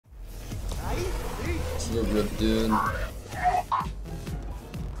Super ripped, dude.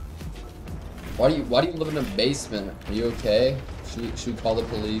 Why do you live in a basement? Are you okay? Should we call the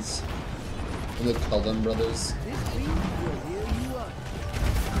police? I'm the Cullen brothers.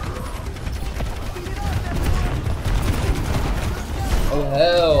 Oh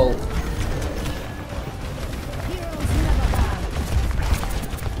hell!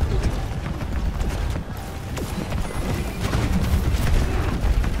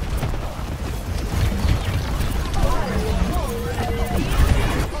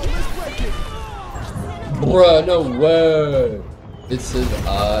 Bruh, no way! It says,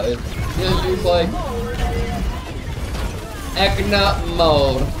 yeah, you're like, Econaut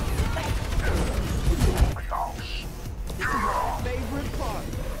mode.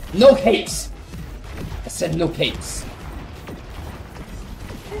 No capes! I said no capes.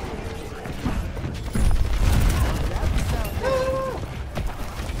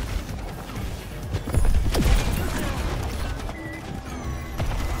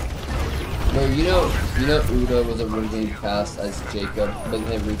 Bro, you know Uda was originally cast as Jacob, but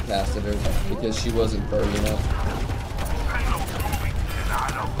they recasted her because she wasn't furry enough.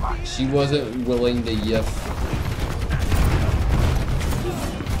 She wasn't willing to yiff.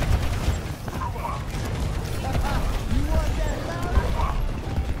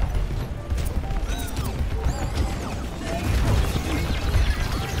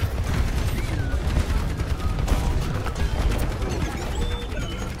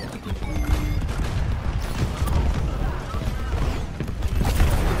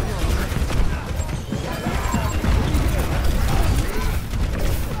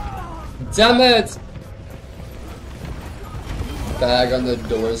 Damn it! Bag on the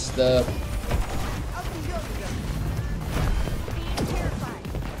doorstep.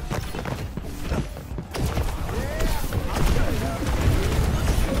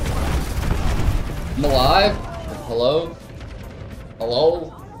 I'm alive? Hello?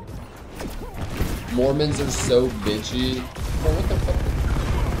 Hello? Mormons are so bitchy. Oh, what the fuck?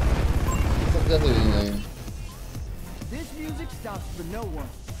 What the fuck is that doing? This music stops for no one.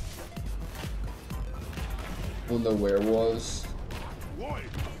 When the werewolves.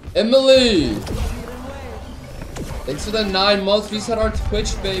 Emily! Thanks for the 9 months. We said our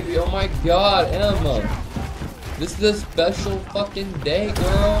Twitch, baby. Oh my god, Emma. This is a special fucking day,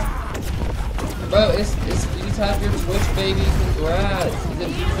 girl. Bro, it's you just have your Twitch, baby. Congrats. He's a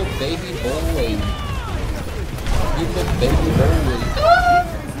beautiful baby boy. Beautiful baby boy. Ah!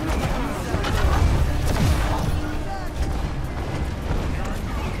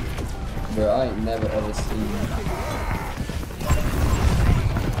 Bro, I ain't never ever seen that.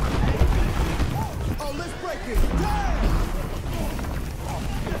 Oh, let's break it.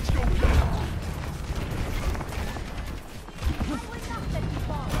 Let's go get it.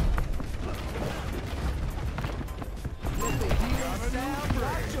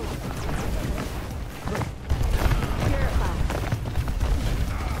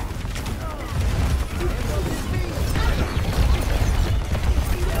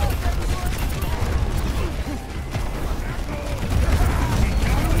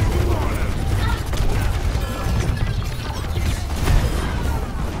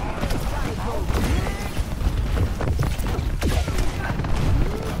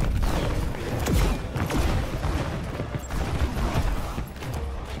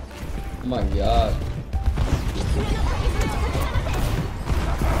 Oh my god.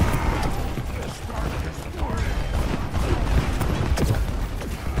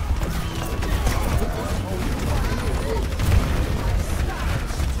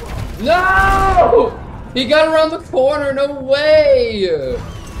 No! He got around the corner, no way!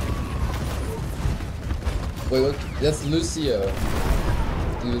 Wait, what? That's Lucio.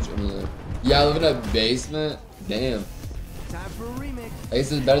 Dude, yeah, I live in a basement. Damn. Time for a remix. I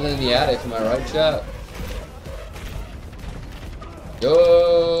guess it's better than the attic, am I right, chat?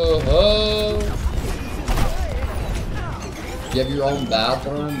 Yo ho! You have your own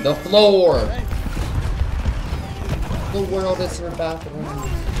bathroom? The floor! The world is your bathroom.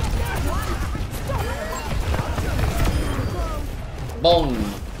 Boom!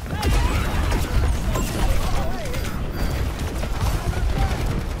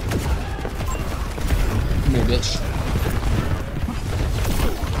 Come here, bitch.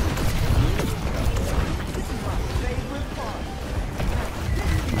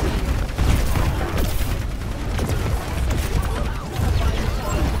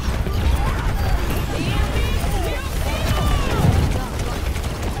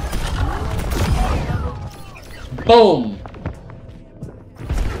 Boom!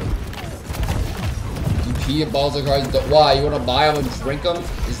 You pee at balls of cards. Why? You want to buy them and drink them?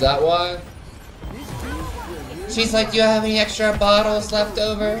 Is that why? She's like, you have any extra bottles left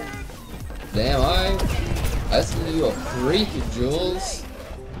over? Damn, I see you a freak, Jules.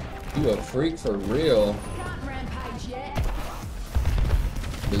 You a freak for real.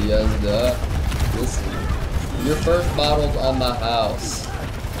 But yes, listen, your first bottle's on my house.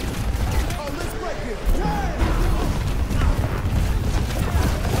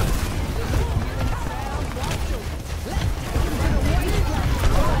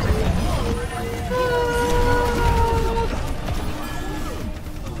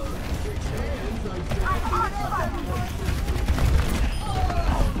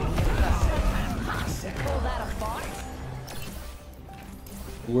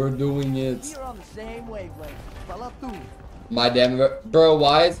 We're doing it. You're on the same wavelength. Follow through. My damn bro,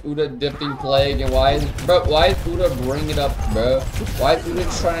 why is Uda dipping Plague and why is Uda bringing it up, bro? Why is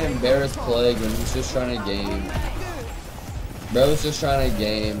Uda trying to embarrass Plague when he's just trying to game? Bro's just trying to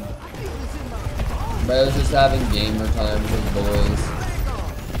game. Bro's just having gamer time with his boys.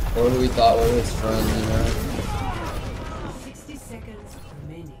 Or who we thought were his friends, you know? 60 seconds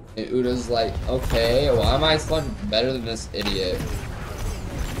remaining. And Uda's like, okay, why am I so much better than this idiot?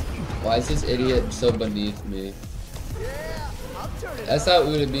 Why is this idiot so beneath me? That's how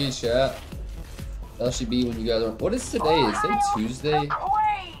Uda be, chat. How she be when you guys are. What is today? Is it Tuesday?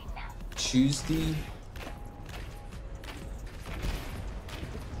 Tuesday?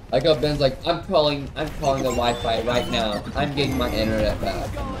 Like how Ben's like, I'm calling the Wi-Fi right now. I'm getting my internet back.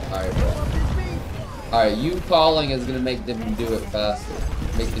 Alright, bro. Alright, you calling is gonna make them do it faster.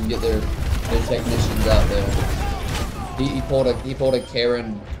 Make them get their technicians out there. He pulled a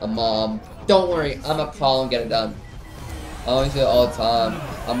Karen, a mom. Don't worry, I'm gonna call and get it done. I always say it all the time.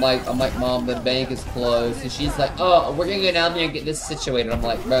 I'm like, Mom, the bank is closed. And she's like, oh, we're gonna go down there and get this situated. I'm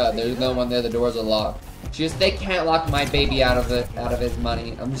like, bro, there's no one there. The doors are locked. She goes, they can't lock my baby out of his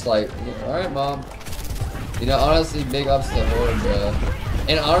money. I'm just like, all right, Mom. You know, honestly, big ups to her, bro.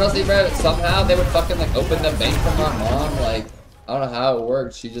 And honestly, bro, somehow they would fucking like open the bank for my mom. Like, I don't know how it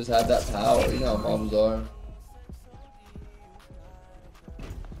worked. She just had that power. You know how moms are.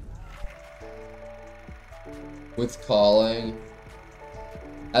 With calling.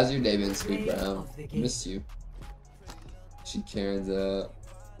 How's your day been, Sweet Brown? Miss you. She Karen's out.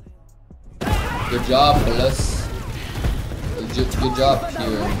 Good job, Bliss. Good job,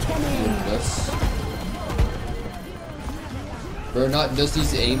 Kieran. Bliss. Bro, not just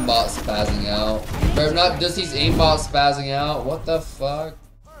these aimbots spazzing out. Bro, not just these aimbots spazzing out. What the fuck?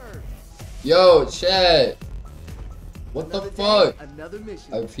 Yo, chat. What the fuck?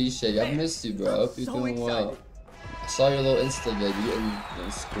 I appreciate you. I missed you, bro. I hope you're doing well. I saw your little Insta vid. You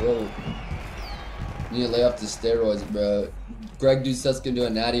getting scrolled. You need to lay off the steroids, bro. Greg dude says gonna do a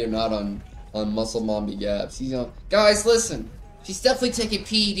natty or not on Muscle Mommy Gaps. He's on. Guys, listen. She's definitely taking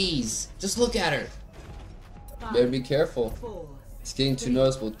PEDs. Just look at her. Better be careful. It's getting too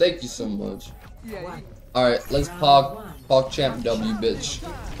noticeable. Thank you so much. Alright, let's Pog Champ W, bitch.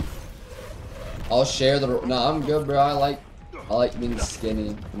 I'll share the. No, I'm good, bro. I like being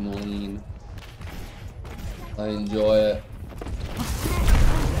skinny and lean. I enjoy it.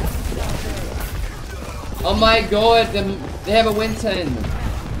 Oh my god, they have a Winton.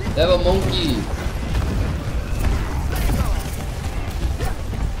 They have a monkey.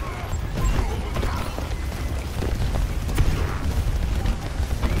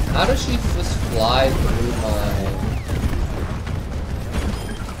 How does she just fly through my...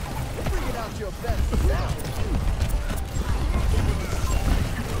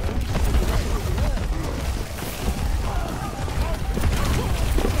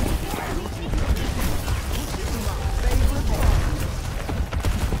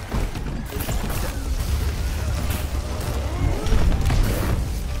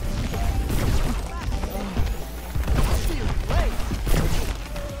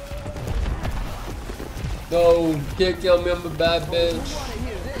 No, can't kill me, I'm a bad bitch.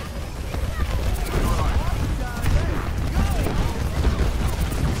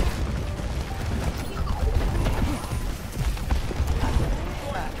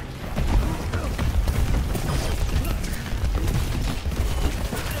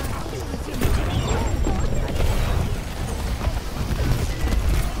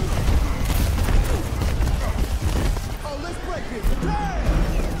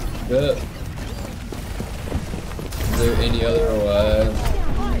 Good. Is there any other way?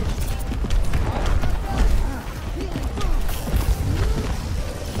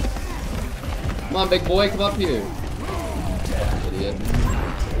 Come on, big boy, come up here. Idiot.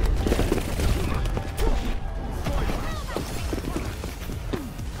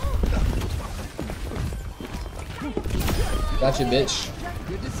 Gotcha, bitch.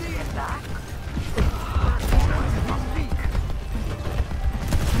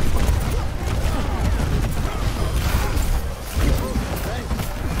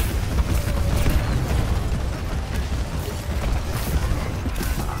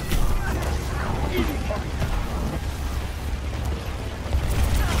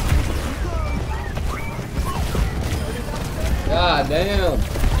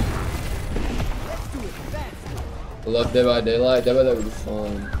 Dead by Daylight? Dead by Daylight would be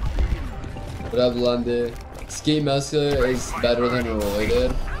fun. What up, Lundy? Ski Muscular is better than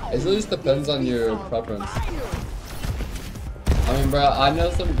Roided. It really just depends on your preference. I mean, bro, I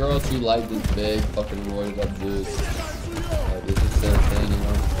know some girls who like this big fucking roided up juice. Like, this is their thing, you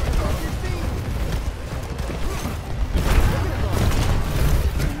know?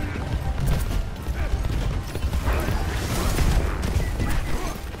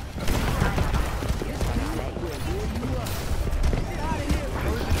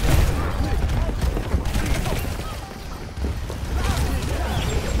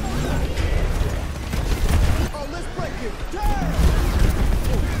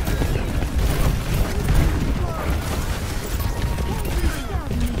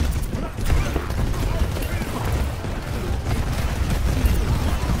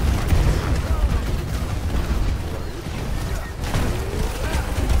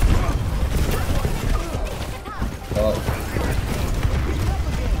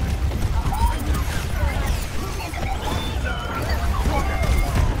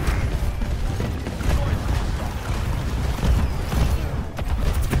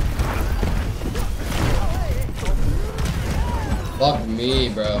 Fuck me,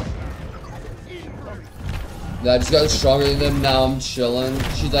 bro. I just got stronger than them, now I'm chilling.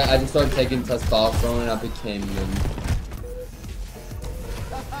 She's like, I just started taking testosterone and I became them.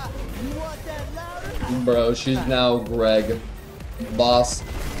 Bro, she's now Greg. Boss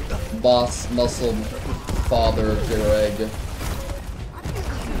muscle father Greg.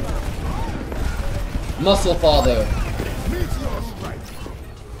 Muscle father.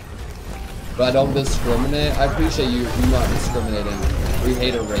 But I don't discriminate. I appreciate you not discriminating. We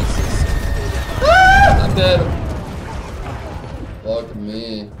hate a racist. Ah, I'm dead. Fuck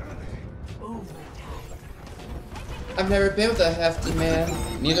me. I've never been with a hefty man.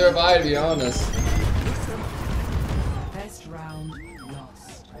 Neither have I, to be honest. Best round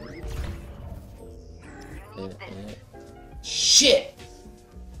lost. Shit!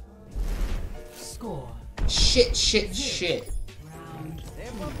 Score. Shit. Round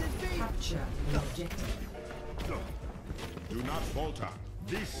capture the objective. Do not falter.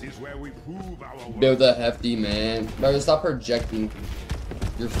 This is where we prove our worth. Build a hefty man. Bro, stop projecting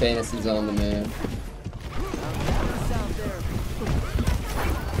your fantasies on the man.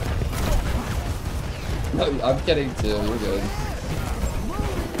 No, I'm kidding too. We're good.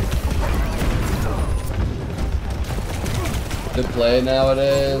 Good play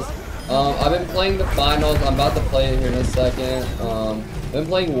nowadays. I've been playing the finals. I'm about to play it here in a second. I've been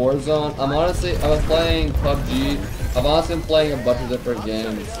playing Warzone. I was playing PUBG. I've honestly been playing a bunch of different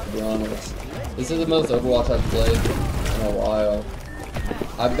games, to be honest. This is the most Overwatch I've played in a while.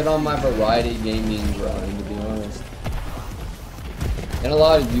 I've been on my variety gaming grind, to be honest. And a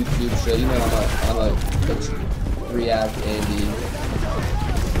lot of YouTube shit. You know, I'm a React Andy.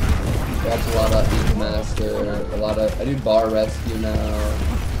 Watch a lot of Beatmaster, I do Bar Rescue now.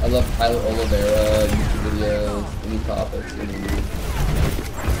 I love Pilot Oliveira, YouTube videos, any topics, any.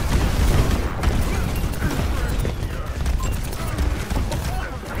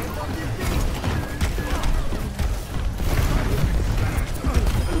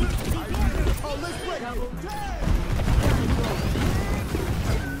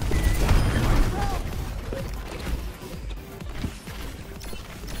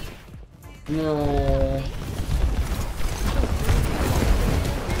 No.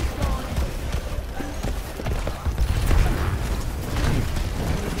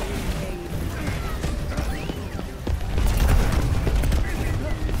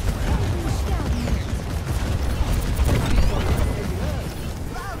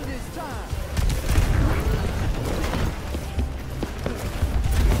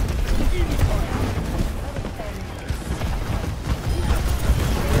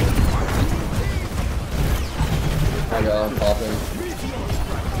 I'm popping.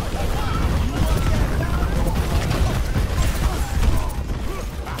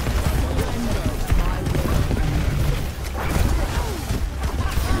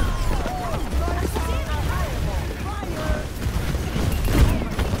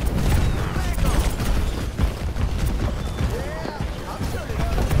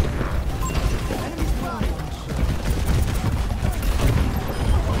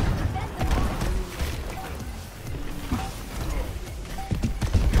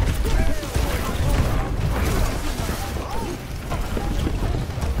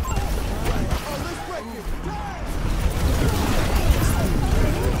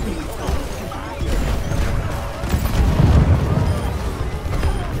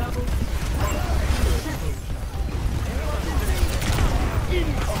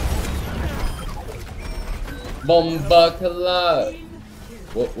 Bomba collide.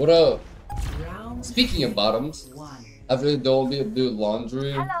 What up? Round Speaking of bottoms, 1. I really don't be able to do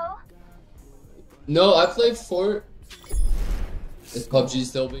laundry. Hello. No, I play Fort. Is PUBG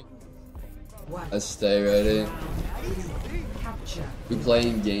still big? I stay ready. Capture. We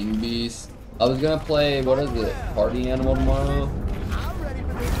playing Gang Beast. I was gonna play, what is it? Party Animal tomorrow?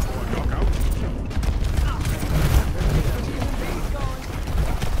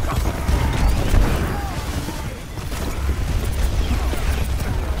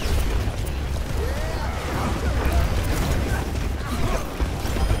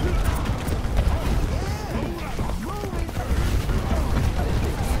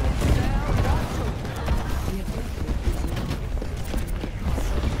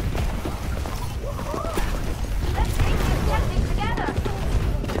 Let's take this objective together.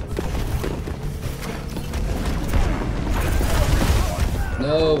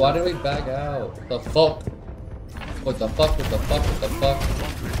 No, why did we back out? What the fuck? What the fuck? What the fuck? What the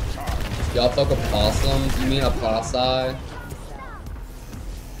fuck? Y'all fuck opossums? You mean a possi?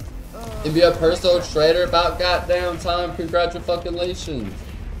 If you're a personal trader about goddamn time, congratulations.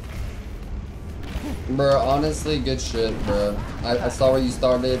 Bro, honestly, good shit, bro. I saw where you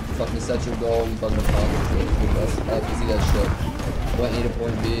started, fucking set your goal, and you fucking accomplished it. I like to see that shit. Went A to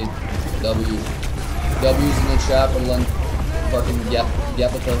point B. W. W's in the chat for Lund. Fucking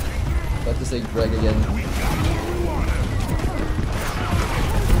Gapita. About to say Greg again.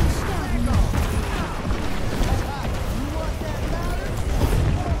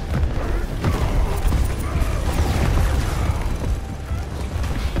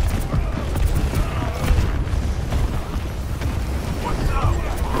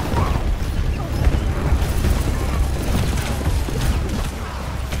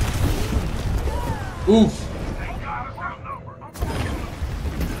 Oof.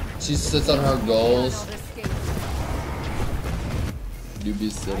 She sits on her goals. You be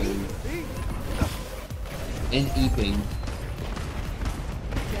sitting and eating.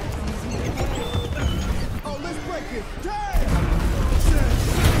 Oh, let's break it. Do.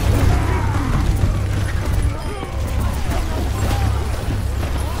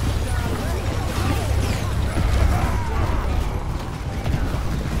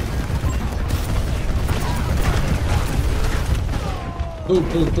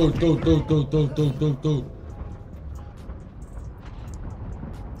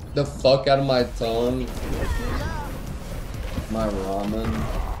 The fuck out of my tongue. My ramen.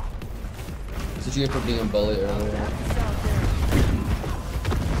 That's what you get for being bullied earlier.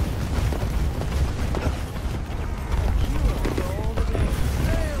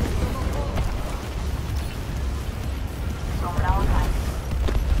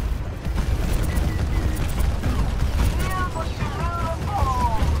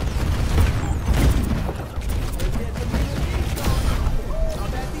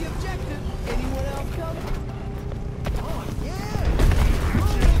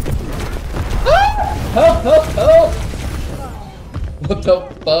 Help, help, help! What the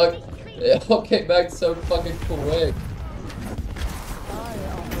fuck? It all came back so fucking quick.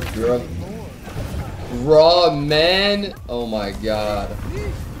 You're a raw man? Oh my god.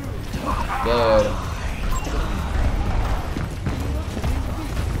 Dude.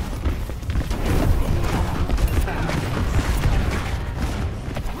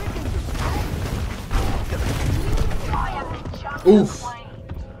 Oof.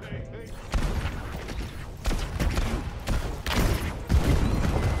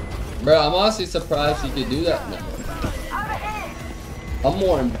 Bro, I'm honestly surprised you could do that now. I'm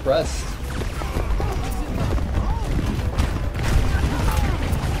more impressed.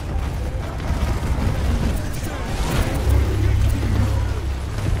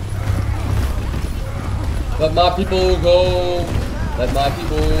 Let my people go. Let my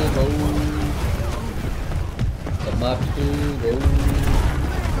people go. Let my people go.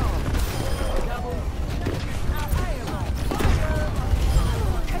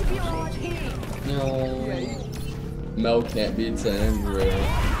 No. Mel can't beat 10, bro.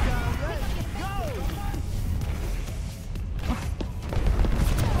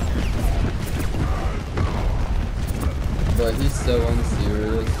 Bro, he's so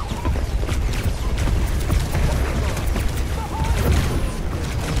unserious.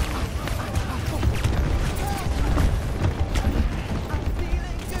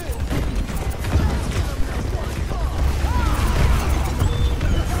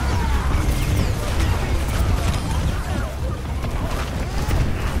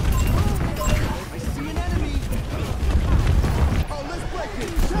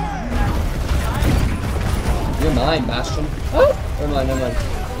 You're mine, Bastion. Oh! Never mind, never mind.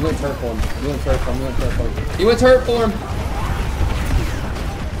 You went turret for him. You went turret for him. You went turret for him. You went turret for him.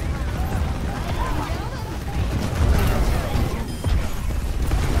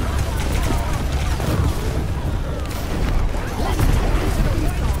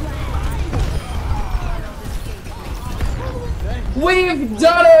 We've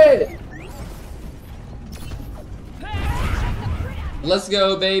done it! Let's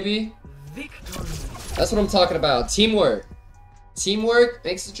go, baby. That's what I'm talking about. Teamwork. Teamwork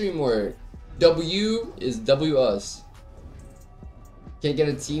makes the dream work. W is W us. Can't get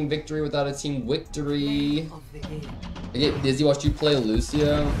a team victory without a team victory. I get dizzy watch you play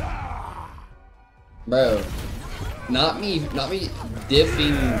Lucio. Bro. Not me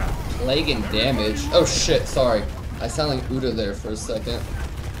diffing plague and damage. Oh shit, sorry. I sound like Uda there for a second.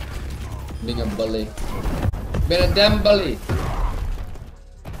 Being a bully. Being a damn bully.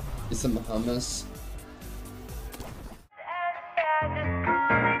 Get some hummus.